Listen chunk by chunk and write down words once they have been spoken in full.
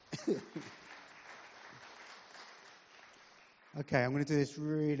Okay, I'm going to do this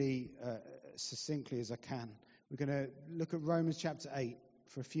really succinctly as I can. We're going to look at Romans chapter 8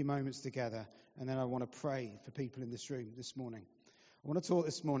 for a few moments together, and then I want to pray for people in this room this morning. I want to talk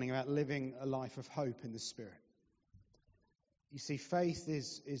this morning about living a life of hope in the Spirit. You see, faith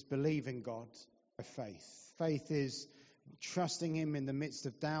is believing God by faith. Faith is trusting Him in the midst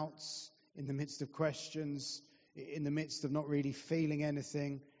of doubts, in the midst of questions, in the midst of not really feeling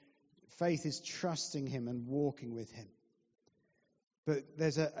anything. Faith is trusting Him and walking with Him. But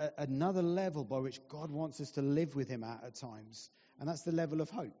there's another level by which God wants us to live with Him at times, and that's the level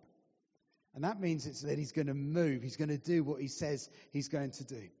of hope. And that means it's that He's going to move. He's going to do what He says He's going to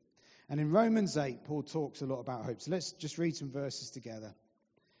do. And in Romans 8, Paul talks a lot about hope. So let's just read some verses together,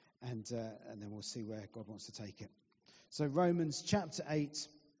 and then we'll see where God wants to take it. So Romans chapter 8,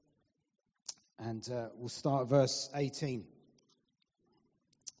 and we'll start at verse 18.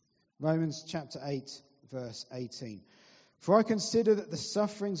 Romans chapter 8, verse 18. For I consider that the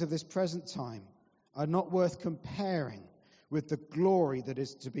sufferings of this present time are not worth comparing with the glory that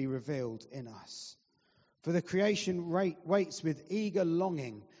is to be revealed in us. For the creation waits with eager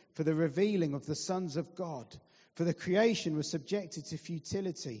longing for the revealing of the sons of God. For the creation was subjected to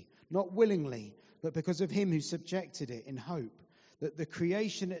futility, not willingly, but because of Him who subjected it in hope, that the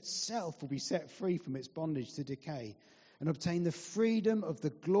creation itself will be set free from its bondage to decay and obtain the freedom of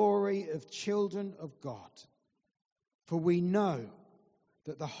the glory of children of God. For we know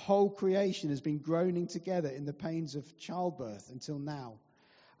that the whole creation has been groaning together in the pains of childbirth until now.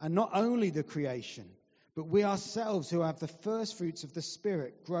 And not only the creation, but we ourselves who have the first fruits of the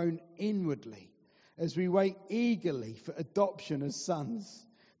Spirit groan inwardly as we wait eagerly for adoption as sons,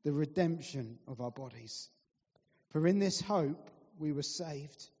 the redemption of our bodies. For in this hope we were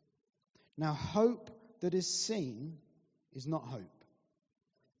saved. Now hope that is seen is not hope.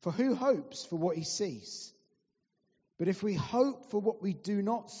 For who hopes for what he sees? But if we hope for what we do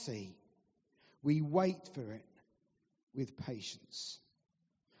not see, we wait for it with patience.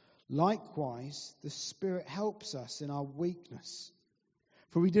 Likewise, the Spirit helps us in our weakness.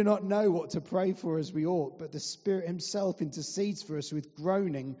 For we do not know what to pray for as we ought, but the Spirit Himself intercedes for us with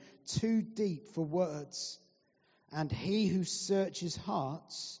groaning too deep for words. And He who searches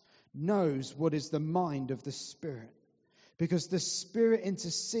hearts knows what is the mind of the Spirit, because the Spirit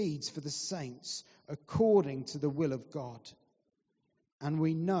intercedes for the saints according to the will of God. And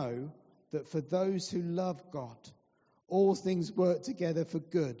we know that for those who love God, all things work together for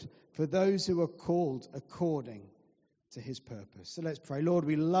good, for those who are called according to His purpose. So let's pray. Lord,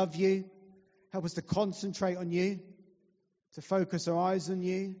 we love You. Help us to concentrate on You, to focus our eyes on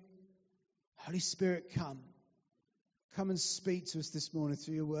You. Holy Spirit, come. Come and speak to us this morning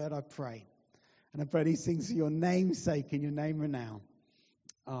through Your word, I pray. And I pray these things for Your name's sake, in Your name renowned.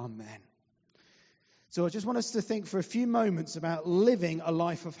 Amen. So I just want us to think for a few moments about living a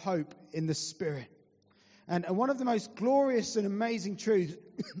life of hope in the Spirit. And one of the most glorious and amazing truths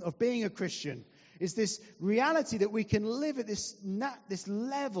of being a Christian is this reality that we can live at this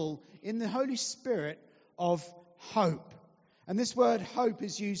level in the Holy Spirit of hope. And this word hope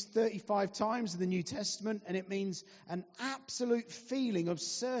is used 35 times in the New Testament, and it means an absolute feeling of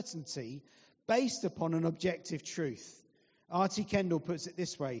certainty based upon an objective truth. R.T. Kendall puts it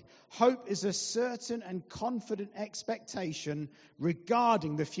this way: hope is a certain and confident expectation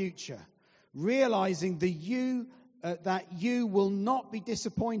regarding the future, realizing that you will not be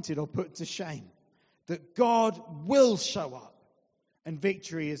disappointed or put to shame, that God will show up and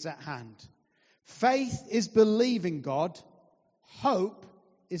victory is at hand. Faith is believing God. Hope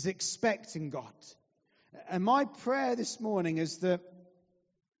is expecting God. And my prayer this morning is that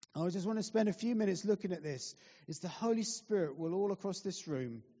I just want to spend a few minutes looking at this, is the Holy Spirit will all across this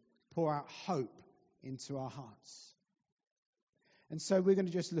room pour out hope into our hearts. And so we're going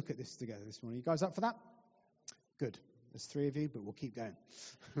to just look at this together this morning. You guys up for that? Good. There's 3 of you, but we'll keep going.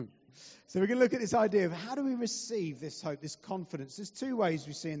 So we're going to look at this idea of how do we receive this hope, this confidence. There's 2 ways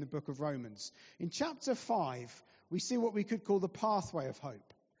we see in the book of Romans. In chapter 5, we see what we could call the pathway of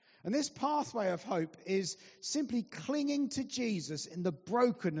hope. And this pathway of hope is simply clinging to Jesus in the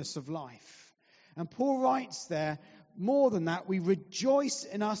brokenness of life. And Paul writes there, more than that, we rejoice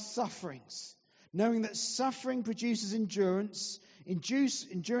in our sufferings, knowing that suffering produces endurance,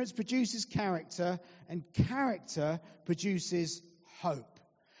 endurance produces character, and character produces hope.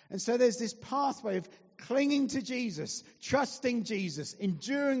 And so there's this pathway of clinging to Jesus, trusting Jesus,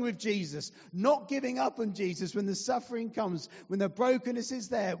 enduring with Jesus, not giving up on Jesus when the suffering comes, when the brokenness is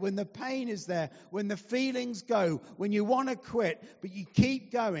there, when the pain is there, when the feelings go, when you want to quit, but you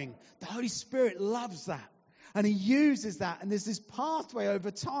keep going. The Holy Spirit loves that. And he uses that, and there's this pathway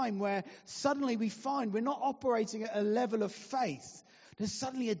over time where suddenly we find we're not operating at a level of faith. There's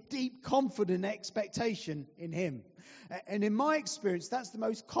suddenly a deep confident expectation in him. And in my experience, that's the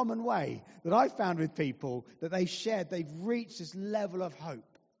most common way that I've found with people that they've shared, they've reached this level of hope.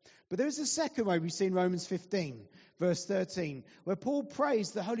 But there is a second way we see in Romans 15, verse 13, where Paul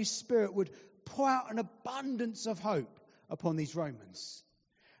prays the Holy Spirit would pour out an abundance of hope upon these Romans.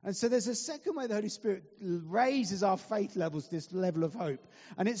 And so there's a second way the Holy Spirit raises our faith levels to this level of hope.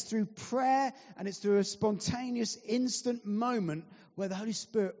 And it's through prayer, and it's through a spontaneous, instant moment where the Holy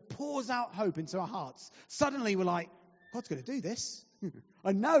Spirit pours out hope into our hearts. Suddenly we're like, God's going to do this.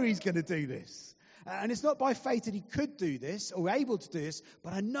 I know he's going to do this. And it's not by faith that he could do this or able to do this,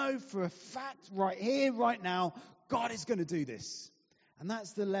 but I know for a fact right here, right now, God is going to do this. And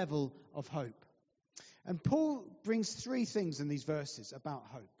that's the level of hope. And Paul brings three things in these verses about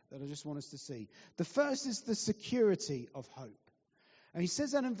hope that I just want us to see. The first is the security of hope. And he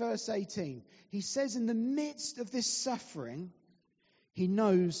says that in verse 18. He says in the midst of this suffering, he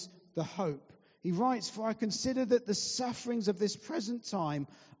knows the hope. He writes, "For I consider that the sufferings of this present time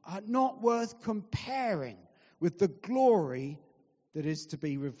are not worth comparing with the glory that is to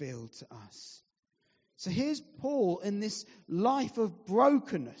be revealed to us." So here's Paul in this life of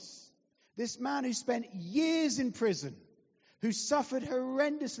brokenness. This man who spent years in prison, who suffered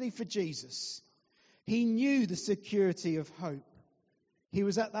horrendously for Jesus. He knew the security of hope. He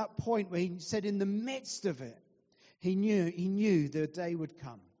was at that point where he said in the midst of it, he knew the day would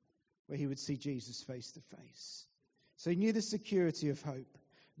come where he would see Jesus face to face. So he knew the security of hope.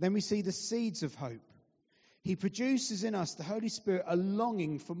 Then we see the seeds of hope. He produces in us, the Holy Spirit, a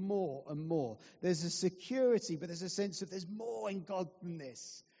longing for more and more. There's a security, but there's a sense of there's more in God than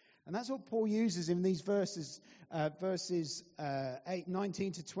this. And that's what Paul uses in these verses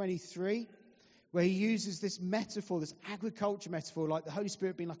 19 to 23, where he uses this metaphor, this agriculture metaphor, like the Holy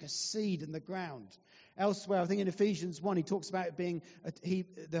Spirit being like a seed in the ground. Elsewhere, I think in Ephesians 1, he talks about it being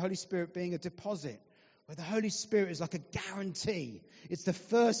the Holy Spirit being a deposit, where the Holy Spirit is like a guarantee. It's the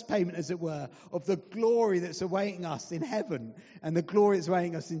first payment, as it were, of the glory that's awaiting us in heaven and the glory that's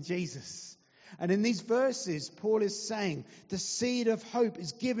awaiting us in Jesus. And in these verses, Paul is saying the seed of hope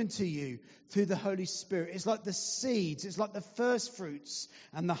is given to you through the Holy Spirit. It's like the seeds, it's like the first fruits,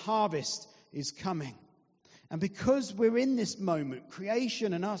 and the harvest is coming. And because we're in this moment,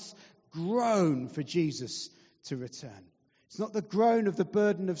 creation and us groan for Jesus to return. It's not the groan of the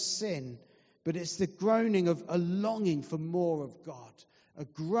burden of sin, but it's the groaning of a longing for more of God, a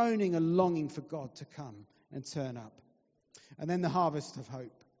groaning, a longing for God to come and turn up. And then the harvest of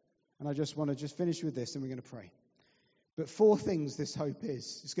hope. And I just want to finish with this, and we're going to pray. But 4 things this hope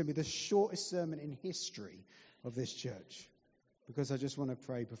is. It's going to be the shortest sermon in history of this church, because I just want to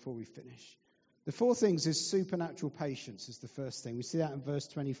pray before we finish. The 4 things is supernatural patience is the first thing. We see that in verse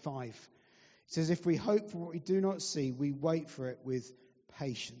 25. It says, if we hope for what we do not see, we wait for it with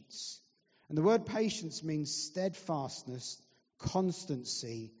patience. And the word patience means steadfastness,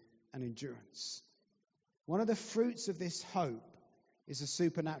 constancy, and endurance. One of the fruits of this hope is a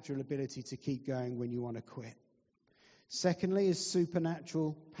supernatural ability to keep going when you want to quit. Secondly is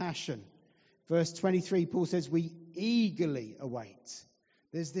supernatural passion. Verse 23, Paul says, we eagerly await.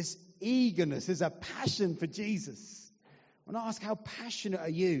 There's this eagerness, there's a passion for Jesus. I want to ask, how passionate are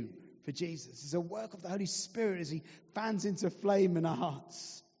you for Jesus? It's a work of the Holy Spirit as he fans into flame in our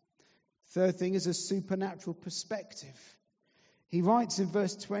hearts. Third thing is a supernatural perspective. He writes in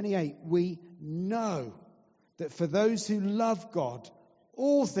verse 28, we know that for those who love God,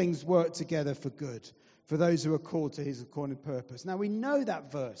 all things work together for good, for those who are called to his according purpose. Now we know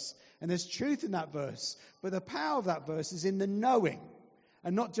that verse, and there's truth in that verse, but the power of that verse is in the knowing,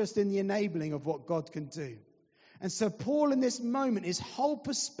 and not just in the enabling of what God can do. And so Paul in this moment, his whole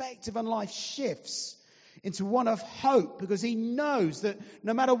perspective on life shifts into one of hope, because he knows that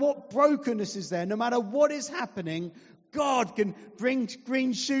no matter what brokenness is there, no matter what is happening, God can bring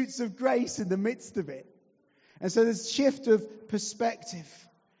green shoots of grace in the midst of it. And so there's a shift of perspective.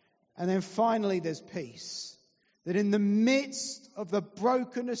 And then finally there's peace. That in the midst of the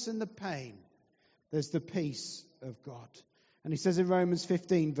brokenness and the pain, there's the peace of God. And he says in Romans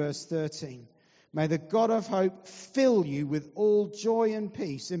 15 verse 13, may the God of hope fill you with all joy and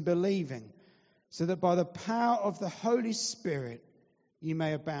peace in believing, so that by the power of the Holy Spirit you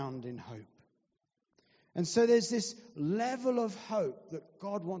may abound in hope. And so there's this level of hope that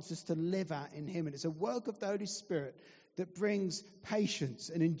God wants us to live at in him. And it's a work of the Holy Spirit that brings patience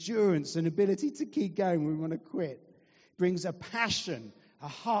and endurance and ability to keep going when we want to quit. It brings a passion, a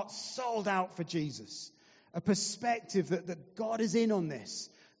heart sold out for Jesus. A perspective that God is in on this.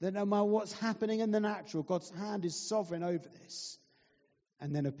 That no matter what's happening in the natural, God's hand is sovereign over this.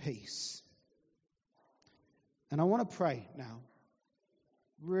 And then a peace. And I want to pray now,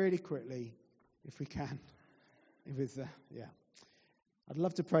 really quickly, if we can. I'd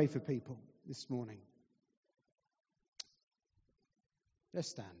love to pray for people this morning. Let's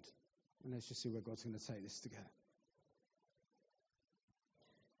stand and let's just see where God's going to take this together.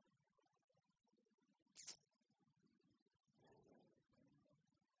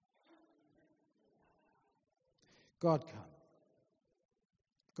 God come.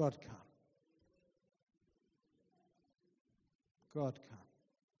 God come. God come.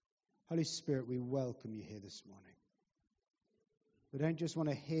 Holy Spirit, we welcome you here this morning. We don't just want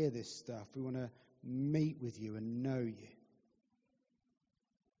to hear this stuff. We want to meet with you and know you.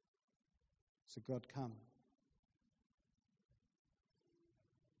 So God, come.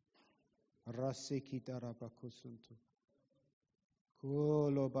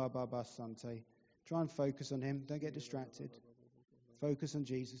 Try and focus on him. Don't get distracted. Focus on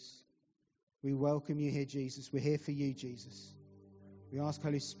Jesus. We welcome you here, Jesus. We're here for you, Jesus. We ask,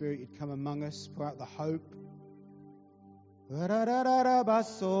 Holy Spirit, you'd come among us, pour out the hope.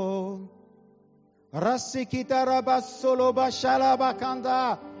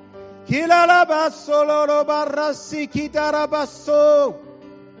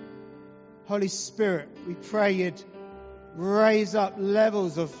 Holy Spirit, we pray you'd raise up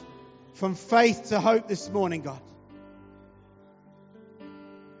levels from faith to hope this morning, God.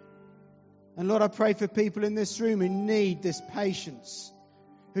 And Lord, I pray for people in this room who need this patience,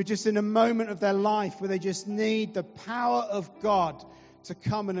 who just in a moment of their life where they just need the power of God to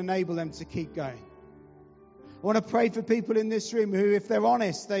come and enable them to keep going. I want to pray for people in this room who, if they're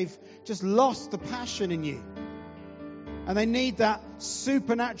honest, they've just lost the passion in you. And they need that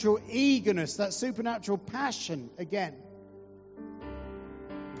supernatural eagerness, that supernatural passion again.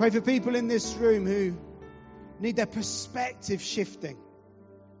 Pray for people in this room who need their perspective shifting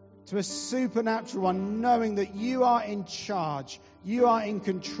to a supernatural one, knowing that you are in charge, you are in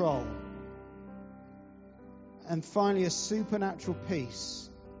control. And finally, a supernatural peace.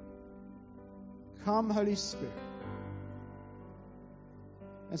 Come, Holy Spirit.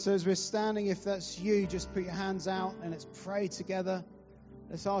 And so as we're standing, if that's you, just put your hands out and let's pray together.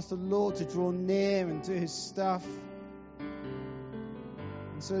 Let's ask the Lord to draw near and do his stuff.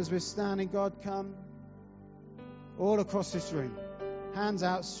 And so as we're standing, God, come all across this room. Hands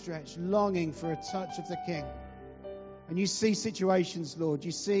outstretched, longing for a touch of the King. And you see situations, Lord.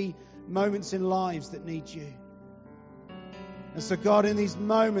 You see moments in lives that need you. And so, God, in these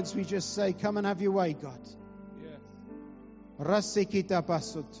moments, we just say, come and have your way, God. Yes.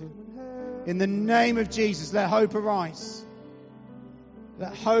 In the name of Jesus, let hope arise.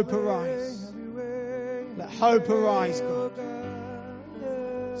 Let hope arise. Let hope arise, God.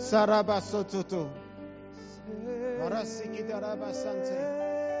 Sarabasototo.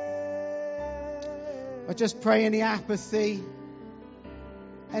 I just pray any apathy,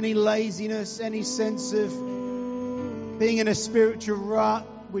 any laziness, any sense of being in a spiritual rut,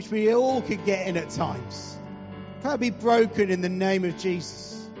 which we all could get in at times. Pray be broken in the name of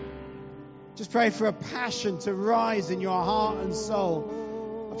Jesus. Just pray for a passion to rise in your heart and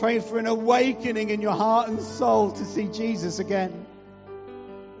soul. I pray for an awakening in your heart and soul to see Jesus again.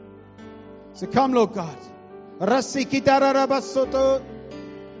 So come, Lord God.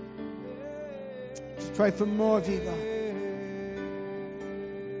 Just pray for more of you, God.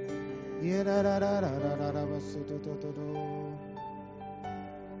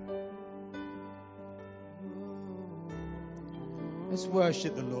 Let's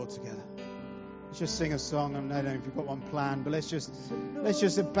worship the Lord together. Let's just sing a song. I don't know if you've got one planned, but let's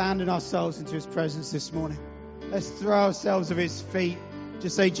just abandon ourselves into his presence this morning. Let's throw ourselves at his feet.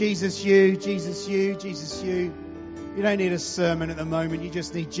 Just say, Jesus, you, Jesus, you, Jesus, you. You don't need a sermon at the moment. You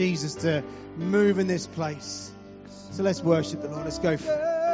just need Jesus to move in this place. So let's worship the Lord. Let's go for it.